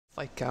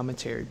Fight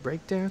commentary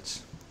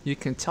breakdowns. You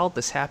can tell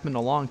this happened a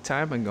long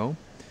time ago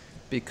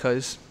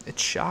because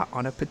it's shot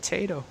on a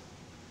potato.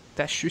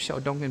 That's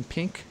Xiaodong in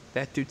pink.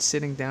 That dude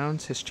sitting down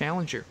is his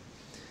challenger.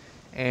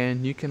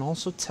 And you can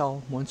also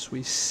tell once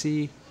we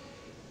see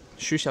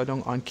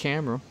Xiaodong on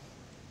camera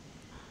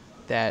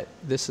that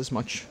this is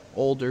much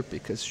older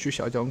because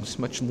Xiaodong is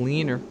much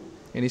leaner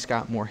and he's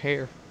got more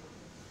hair.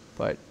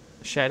 But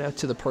shout out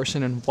to the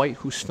person in white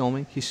who's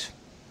filming.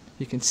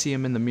 You can see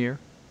him in the mirror.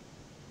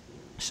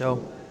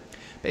 So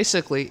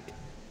basically,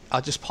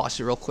 I'll just pause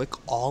it real quick.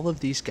 All of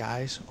these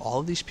guys, all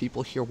of these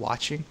people here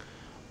watching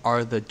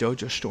are the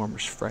Dojo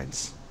Stormers'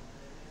 friends.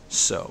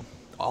 So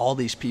all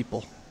these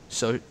people.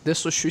 So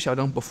this was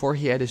Xiaodong before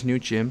he had his new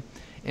gym.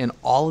 And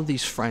all of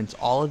these friends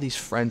are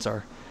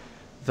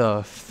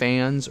the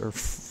fans or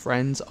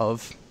friends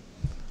of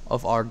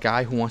our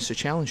guy who wants to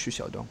challenge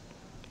Xiaodong.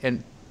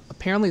 And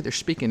apparently they're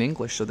speaking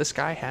English. So this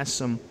guy has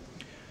some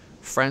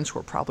friends who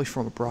are probably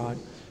from abroad.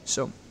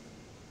 So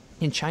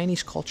in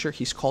Chinese culture,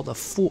 he's called a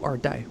fu er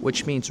dai,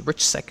 which means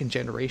rich second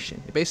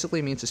generation. It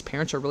basically means his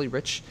parents are really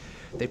rich.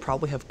 They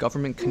probably have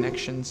government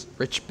connections,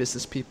 rich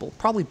business people,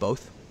 probably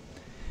both.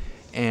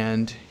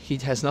 And he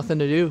has nothing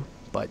to do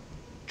but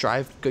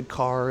drive good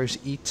cars,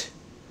 eat,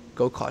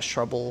 go cause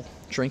trouble,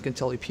 drink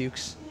until he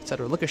pukes,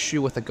 etc. Look at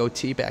Shu with a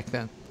goatee back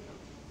then.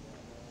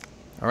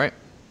 Alright?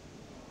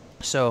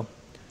 So,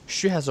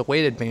 Shu has a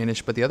weight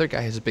advantage, but the other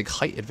guy has a big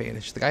height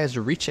advantage. The guy has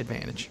a reach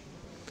advantage.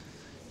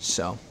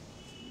 So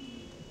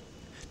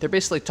they're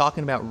basically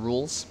talking about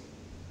rules,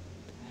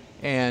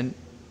 and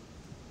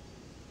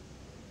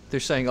they're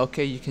saying,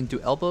 okay, you can do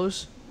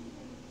elbows.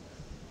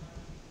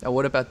 Now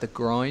what about the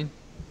groin?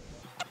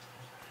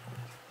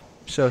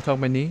 So talking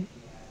about knee.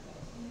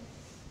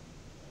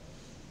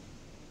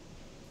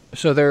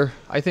 So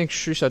I think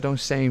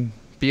Xiaodong's saying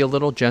be a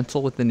little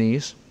gentle with the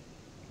knees.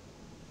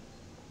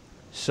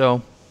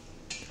 So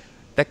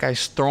that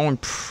guy's throwing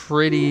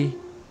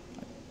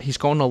he's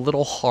going a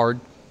little hard,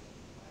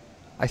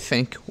 I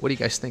think. What do you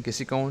guys think? Is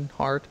he going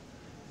hard?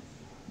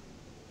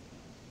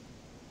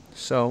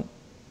 So,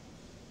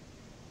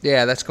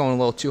 yeah, that's going a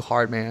little too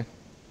hard, man.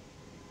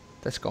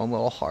 That's going a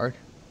little hard.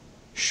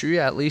 Shu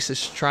at least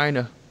is trying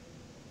to...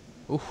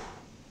 Ooh.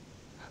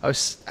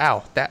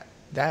 Ow.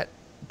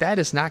 That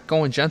is not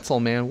going gentle,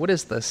 man. What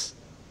is this?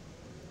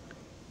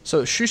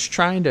 So Shu's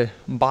trying to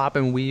bob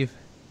and weave.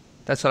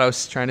 That's what I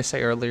was trying to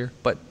say earlier.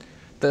 But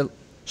the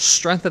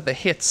strength of the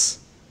hits...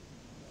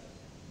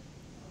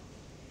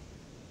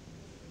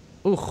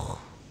 Ooh,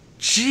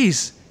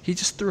 jeez, he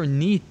just threw a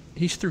knee.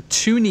 He threw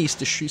two knees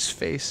to Shu's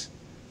face.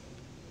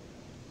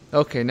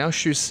 Okay, now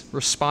Shu's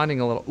responding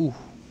a little. Ooh,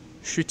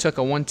 Shu took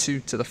a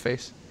 1-2 to the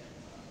face.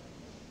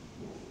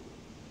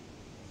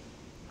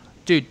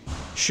 Dude,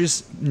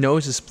 Shu's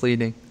nose is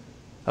bleeding.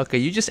 Okay,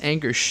 you just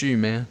angered Shu,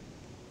 man.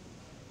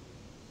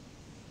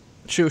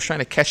 Shu was trying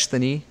to catch the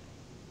knee.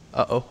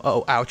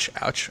 Uh-oh, ouch,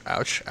 ouch,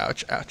 ouch,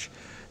 ouch, ouch.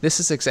 This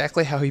is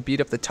exactly how he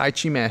beat up the Tai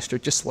Chi master.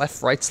 Just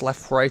left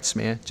rights,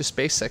 man. Just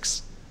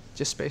basics.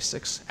 Just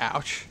basics.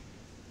 Ouch.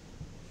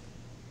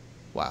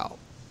 Wow.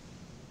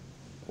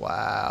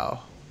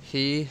 Wow.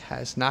 He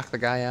has knocked the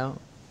guy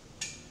out.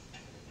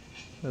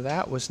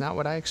 That was not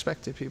what I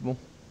expected, people.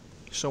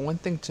 So one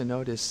thing to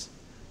note is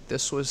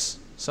this was...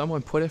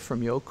 Someone put it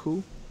from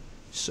Yoku.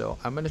 So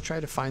I'm going to try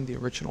to find the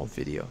original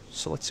video.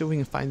 So let's see if we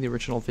can find the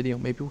original video.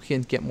 Maybe we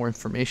can get more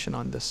information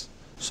on this.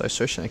 So I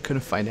searched and I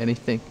couldn't find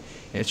anything.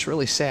 And it's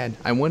really sad.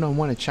 I went on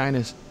one of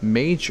China's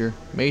major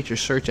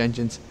search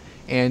engines.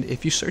 And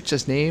if you search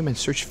his name and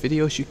search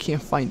videos, you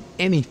can't find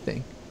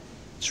anything.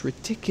 It's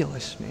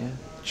ridiculous, man.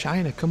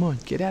 China, come on.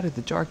 Get out of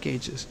the dark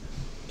ages.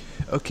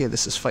 Okay,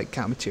 this is Fight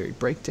Commentary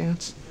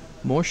Breakdowns.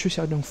 More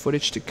Xiaodong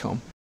footage to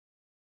come.